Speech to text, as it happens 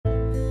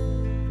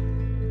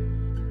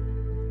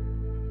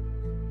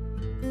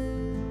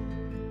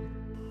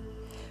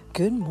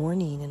Good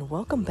morning and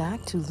welcome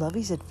back to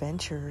Lovey's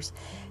Adventures.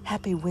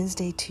 Happy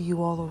Wednesday to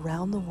you all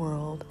around the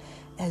world,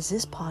 as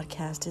this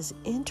podcast is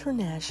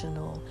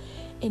international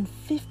in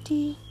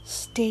 50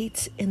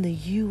 states in the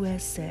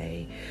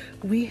USA.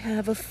 We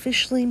have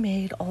officially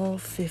made all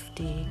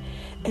 50,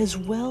 as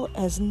well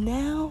as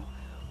now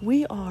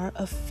we are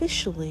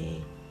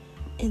officially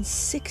in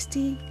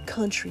 60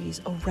 countries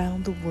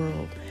around the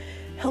world,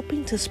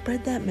 helping to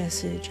spread that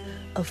message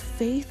of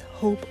faith,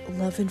 hope,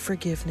 love, and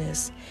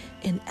forgiveness,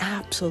 and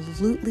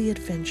absolutely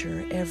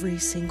adventure every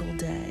single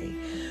day.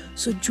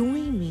 So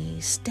join me,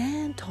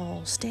 stand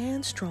tall,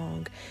 stand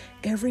strong,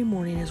 every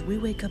morning as we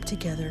wake up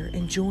together,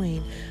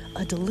 enjoying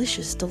a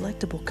delicious,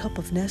 delectable cup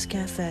of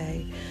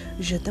Nescafe.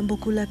 Je t'aime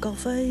beaucoup le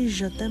café,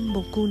 je t'aime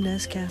beaucoup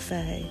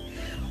Nescafe.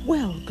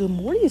 Well, good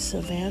morning,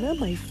 Savannah,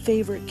 my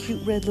favorite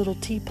cute red little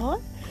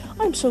teapot.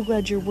 I'm so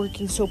glad you're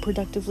working so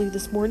productively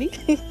this morning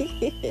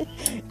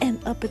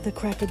and up at the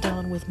crack of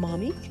dawn with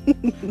Mommy.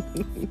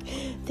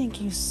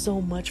 Thank you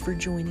so much for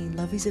joining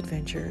Lovey's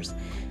Adventures.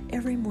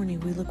 Every morning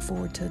we look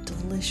forward to a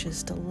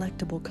delicious,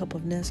 delectable cup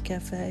of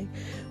Nescafe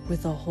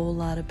with a whole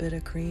lot of bit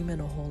of cream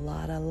and a whole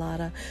lot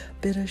of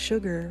bit of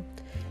sugar.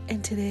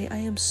 And today I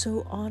am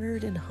so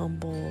honored and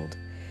humbled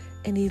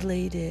and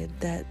elated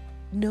that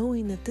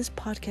knowing that this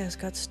podcast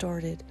got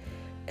started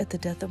at the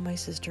death of my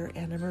sister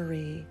Anna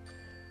Marie,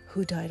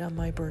 who died on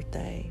my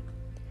birthday.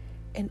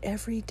 And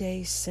every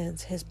day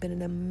since has been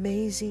an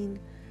amazing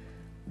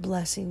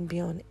blessing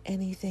beyond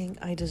anything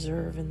I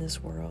deserve in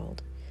this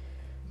world.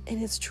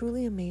 And it's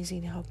truly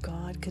amazing how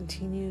God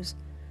continues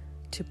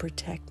to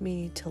protect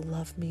me, to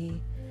love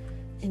me,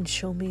 and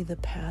show me the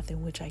path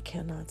in which I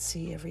cannot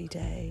see every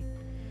day.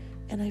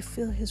 And I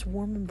feel His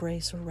warm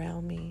embrace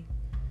around me,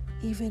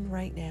 even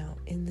right now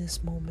in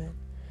this moment.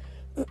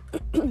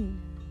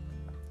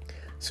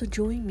 So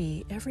join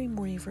me every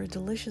morning for a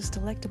delicious,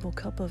 delectable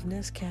cup of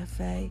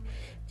Nescafe,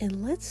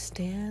 and let's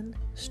stand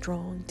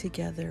strong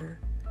together,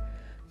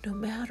 no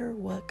matter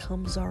what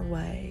comes our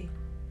way,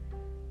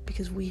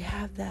 because we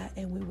have that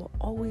and we will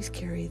always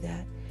carry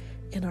that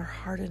in our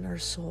heart and our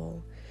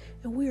soul.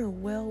 And we are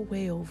well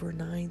way over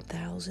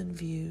 9,000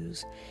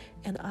 views,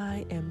 and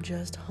I am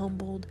just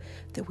humbled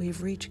that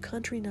we've reached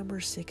country number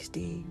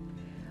 60.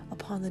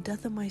 Upon the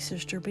death of my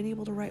sister, being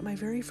able to write my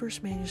very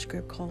first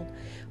manuscript called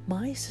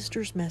My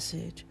Sister's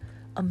Message,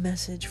 A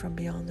Message from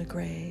Beyond the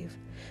Grave,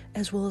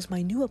 as well as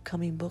my new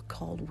upcoming book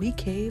called We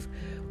Cave,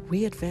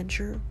 We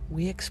Adventure,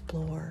 We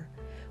Explore,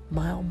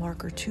 Mile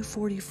Marker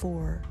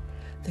 244,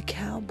 The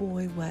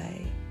Cowboy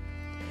Way.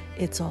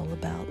 It's all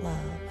about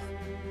love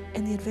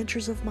and the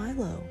adventures of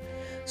Milo.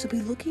 So be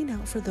looking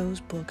out for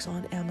those books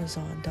on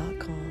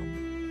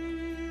Amazon.com.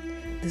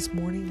 This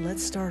morning,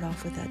 let's start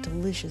off with that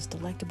delicious,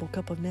 delectable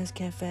cup of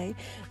Nescafe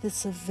that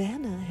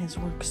Savannah has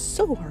worked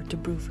so hard to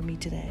brew for me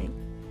today.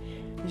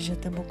 Je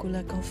t'aime beaucoup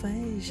le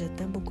café, je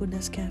t'aime beaucoup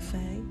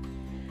Nescafe.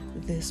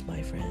 This,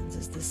 my friends,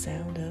 is the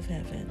sound of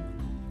heaven.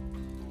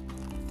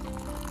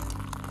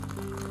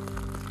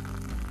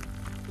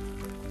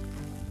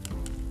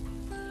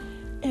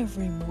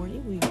 Every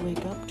morning, we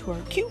wake up to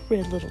our cute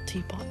red little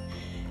teapot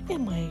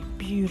and my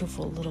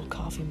beautiful little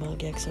coffee mug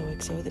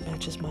XOXO that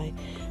matches my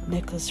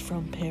necklace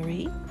from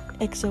Paris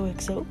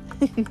XOXO.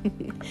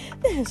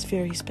 That has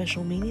very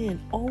special meaning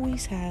and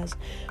always has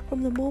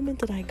from the moment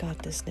that I got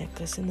this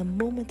necklace and the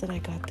moment that I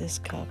got this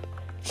cup.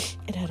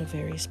 It had a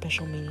very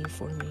special meaning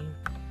for me.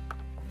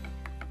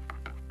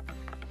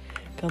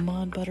 Come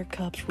on,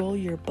 buttercups, roll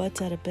your butts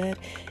out of bed.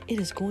 It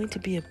is going to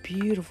be a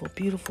beautiful,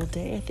 beautiful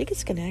day. I think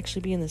it's going to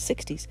actually be in the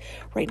 60s.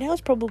 Right now, it's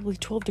probably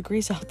 12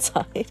 degrees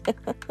outside.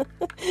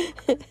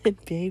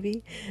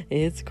 Baby,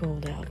 it's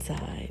cold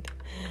outside.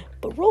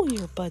 But roll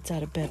your butts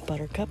out of bed,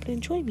 buttercup, and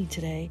enjoy me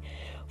today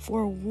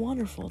for a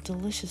wonderful,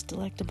 delicious,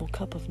 delectable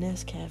cup of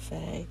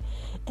Nescafe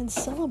and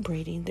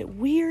celebrating that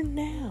we are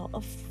now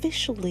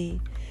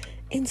officially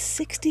in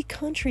 60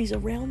 countries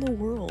around the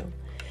world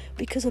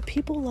because of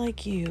people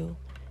like you,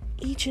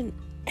 each and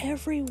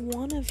every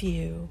one of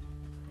you,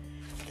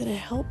 that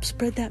help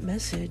spread that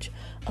message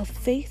of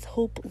faith,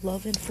 hope,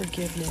 love, and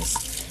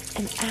forgiveness,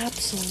 and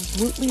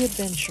absolutely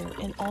adventure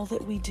in all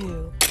that we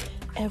do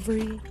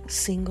every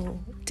single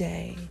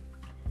day.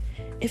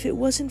 If it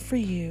wasn't for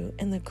you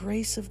and the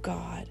grace of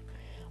God,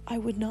 I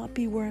would not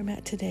be where I'm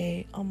at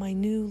today on my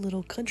new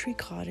little country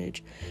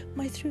cottage,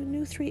 my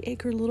new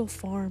 3-acre little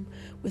farm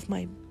with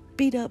my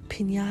beat up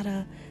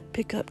piñata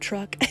pickup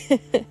truck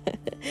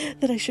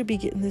that I should be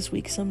getting this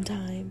week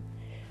sometime,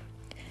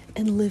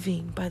 and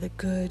living by the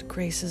good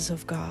graces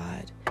of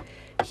God.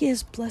 He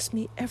has blessed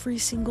me every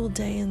single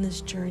day in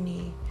this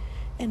journey,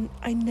 and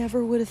I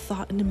never would have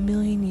thought in a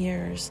million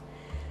years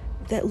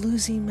that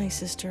losing my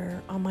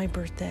sister on my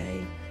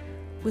birthday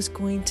was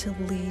going to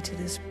lead to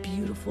this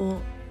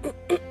beautiful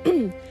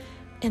and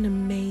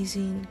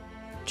amazing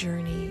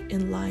journey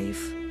in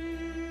life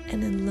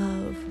and in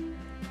love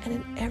and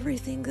in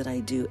everything that I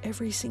do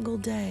every single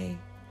day.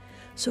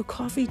 So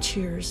coffee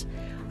cheers.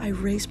 I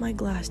raise my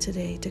glass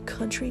today to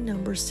country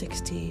number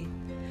 60,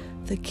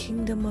 the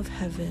kingdom of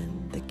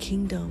heaven, the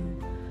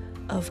kingdom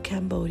of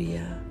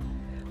Cambodia,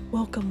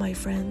 Welcome, my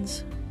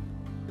friends.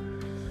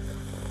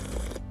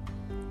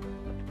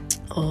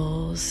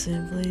 Oh,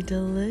 simply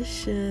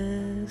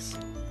delicious.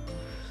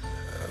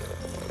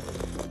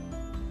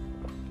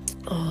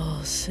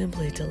 Oh,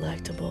 simply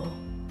delectable.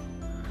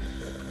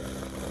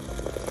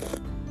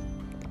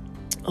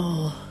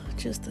 Oh,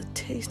 just the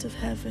taste of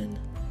heaven.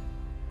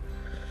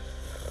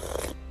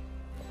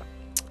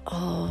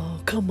 Oh,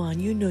 come on,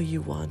 you know you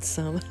want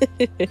some.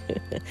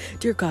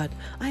 Dear God,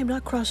 I am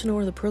not crossing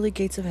over the pearly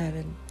gates of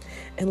heaven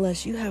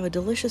unless you have a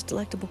delicious,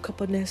 delectable cup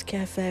of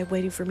Nescafe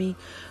waiting for me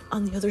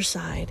on the other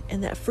side.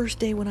 And that first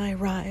day when I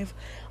arrive,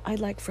 I'd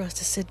like for us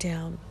to sit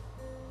down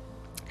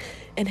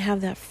and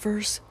have that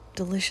first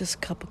delicious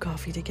cup of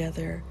coffee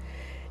together,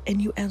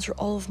 and you answer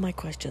all of my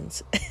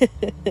questions.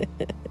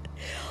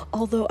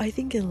 Although I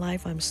think in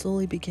life I'm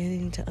slowly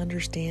beginning to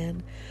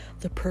understand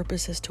the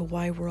purpose as to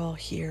why we're all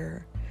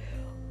here,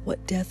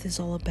 what death is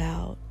all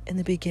about, and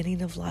the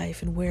beginning of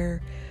life, and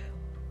where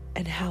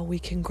and how we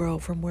can grow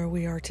from where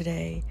we are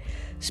today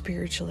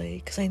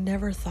spiritually. Because I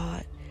never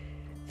thought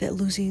that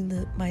losing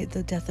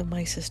the death of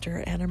my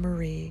sister Anna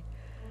Marie,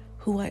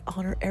 who I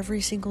honor every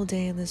single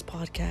day in this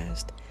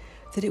podcast,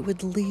 that it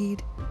would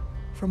lead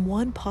from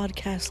one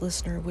podcast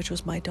listener, which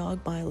was my dog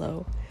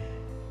Milo,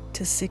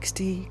 to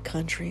 60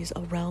 countries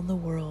around the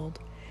world,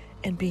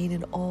 and being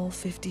in all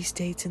 50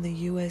 states in the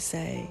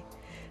USA.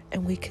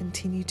 And we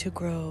continue to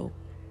grow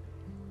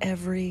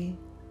every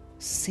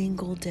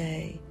single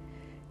day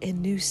in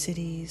new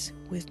cities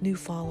with new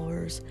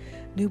followers,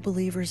 new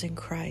believers in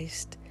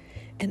Christ,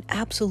 and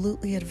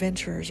absolutely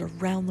adventurers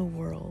around the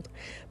world.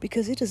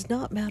 Because it does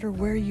not matter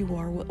where you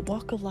are, what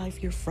walk of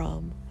life you're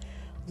from.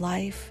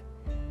 Life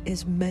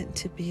is meant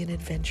to be an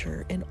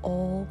adventure in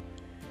all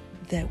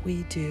that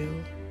we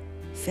do.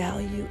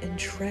 Value and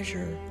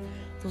treasure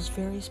those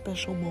very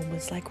special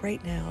moments, like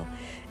right now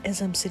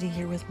as I'm sitting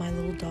here with my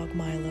little dog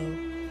Milo,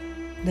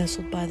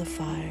 nestled by the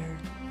fire,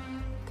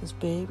 because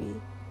baby,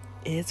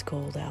 it's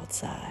cold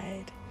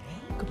outside.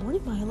 Good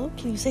morning, Milo.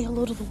 Can you say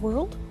hello to the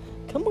world?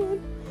 Come on,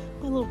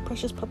 my little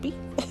precious puppy.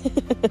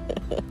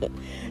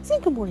 Say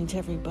good morning to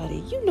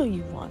everybody. You know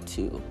you want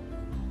to.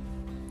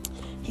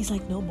 He's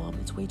like, no, Mom,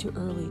 it's way too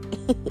early.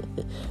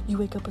 You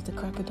wake up at the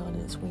crack of dawn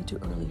and it's way too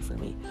early for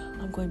me.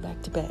 I'm going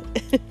back to bed.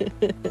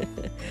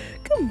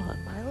 Come on,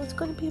 Milo. It's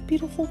going to be a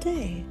beautiful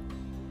day.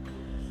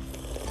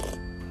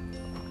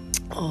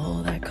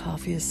 Oh, that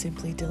coffee is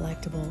simply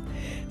delectable.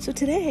 So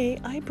today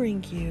I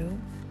bring you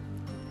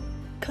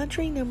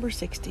country number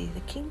 60, the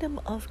Kingdom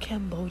of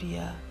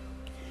Cambodia,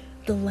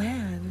 the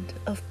land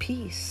of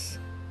peace.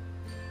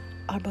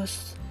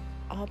 Abarsartar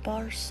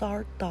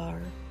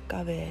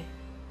Kave.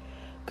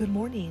 Good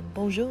morning,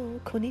 bonjour,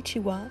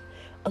 konnichiwa,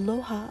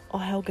 aloha,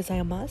 ohayou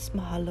gozaimasu,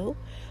 mahalo,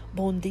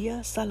 bon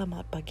dia,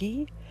 salamat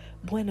pagi,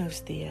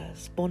 buenos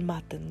dias, bon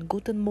matin,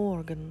 guten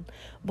morgen,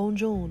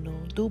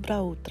 buongiorno,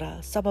 dobra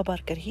utra,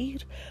 sababar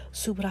kahir,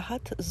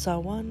 subrahat,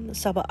 zawan,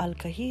 saba al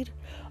kahir,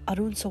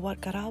 arun sawat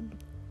karab,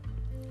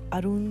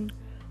 arun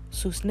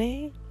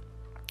susne,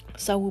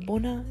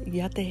 sawubona,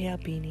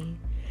 yatehea bini.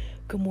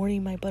 Good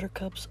morning, my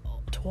buttercups,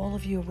 to all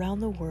of you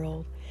around the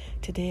world.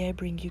 Today I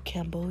bring you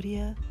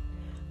Cambodia,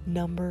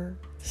 number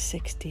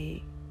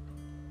 60.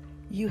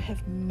 You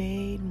have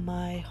made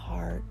my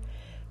heart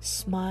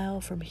smile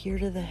from here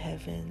to the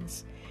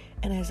heavens.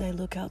 And as I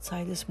look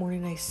outside this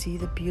morning, I see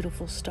the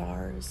beautiful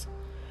stars.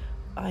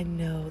 I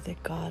know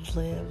that God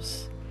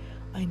lives.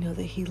 I know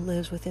that He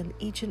lives within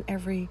each and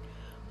every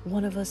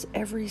one of us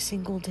every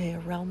single day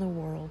around the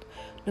world.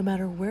 No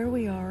matter where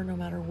we are, no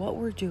matter what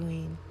we're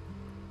doing,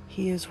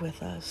 He is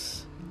with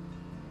us.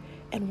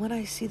 And when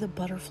I see the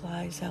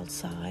butterflies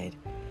outside,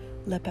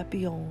 Le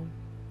Papillon,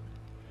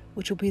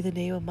 which will be the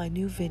name of my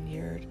new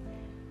vineyard,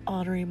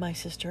 honoring my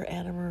sister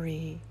Anna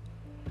Marie,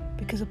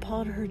 because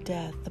upon her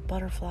death, the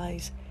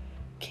butterflies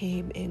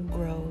came in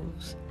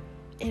groves,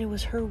 and it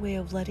was her way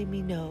of letting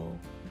me know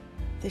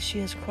that she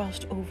has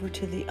crossed over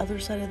to the other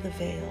side of the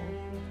veil,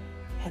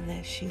 and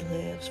that she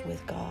lives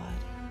with God.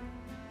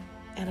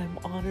 And I'm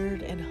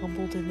honored and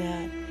humbled in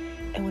that.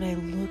 And when I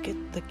look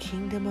at the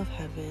kingdom of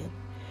heaven,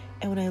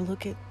 and when I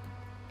look at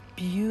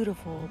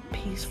beautiful,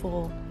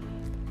 peaceful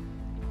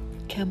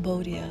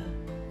Cambodia,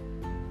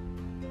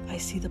 I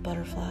see the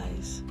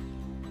butterflies,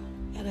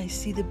 and I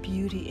see the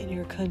beauty in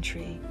your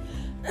country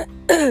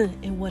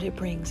and what it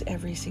brings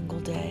every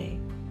single day.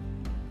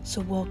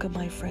 So welcome,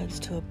 my friends,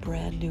 to a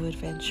brand new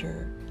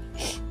adventure.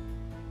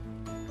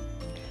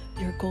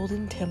 Your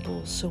golden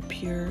temple, so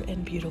pure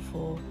and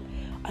beautiful.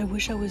 I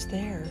wish I was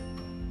there.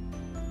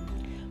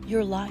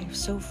 Your life,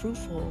 so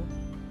fruitful.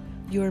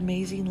 Your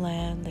amazing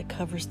land that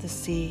covers the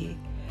sea.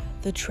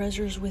 The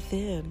treasures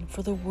within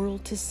for the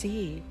world to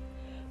see.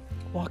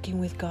 Walking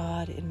with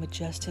God in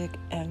majestic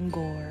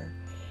Angkor.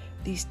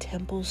 These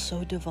temples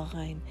so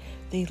divine,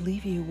 they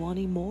leave you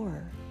wanting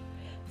more.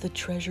 The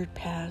treasured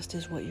past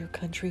is what your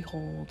country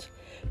holds.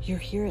 You're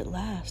here at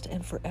last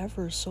and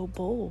forever, so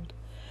bold.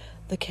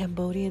 The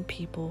Cambodian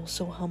people,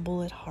 so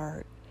humble at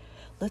heart.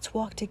 Let's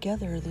walk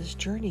together this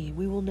journey,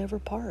 we will never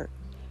part.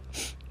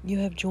 You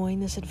have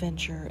joined this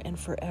adventure, and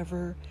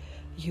forever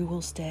you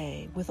will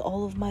stay with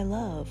all of my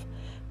love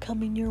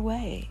coming your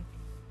way.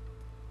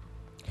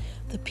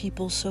 The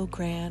people so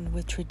grand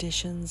with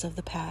traditions of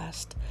the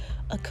past,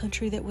 a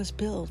country that was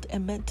built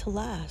and meant to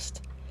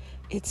last.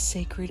 Its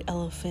sacred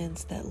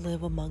elephants that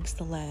live amongst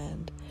the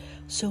land,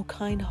 so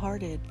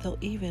kind-hearted they'll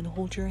even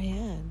hold your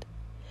hand.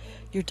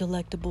 Your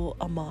delectable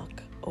amak,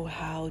 oh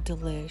how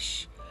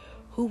delish.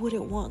 Who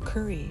wouldn't want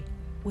curry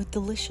with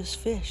delicious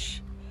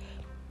fish?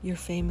 Your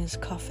famous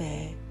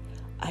cafe,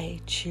 I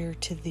cheer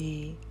to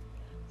thee.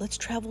 Let's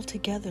travel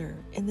together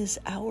in this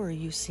hour,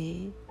 you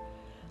see.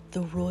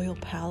 The royal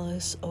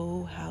palace,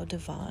 oh how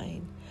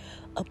divine,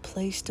 a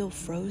place still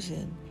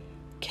frozen,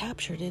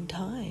 captured in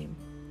time.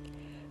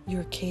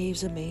 Your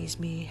caves amaze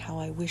me, how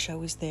I wish I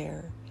was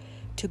there,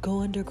 to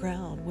go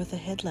underground with a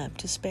headlamp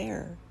to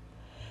spare.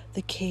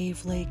 The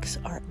cave lakes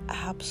are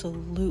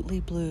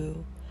absolutely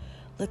blue.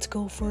 Let's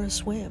go for a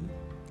swim,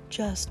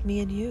 just me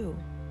and you.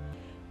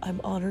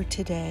 I'm honored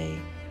today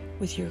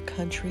with your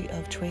country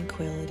of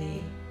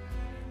tranquility.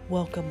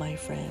 Welcome, my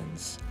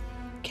friends,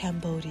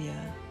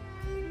 Cambodia,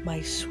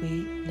 my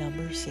sweet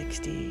number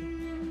 60.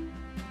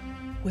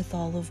 With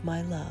all of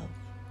my love,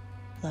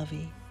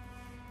 Lovey.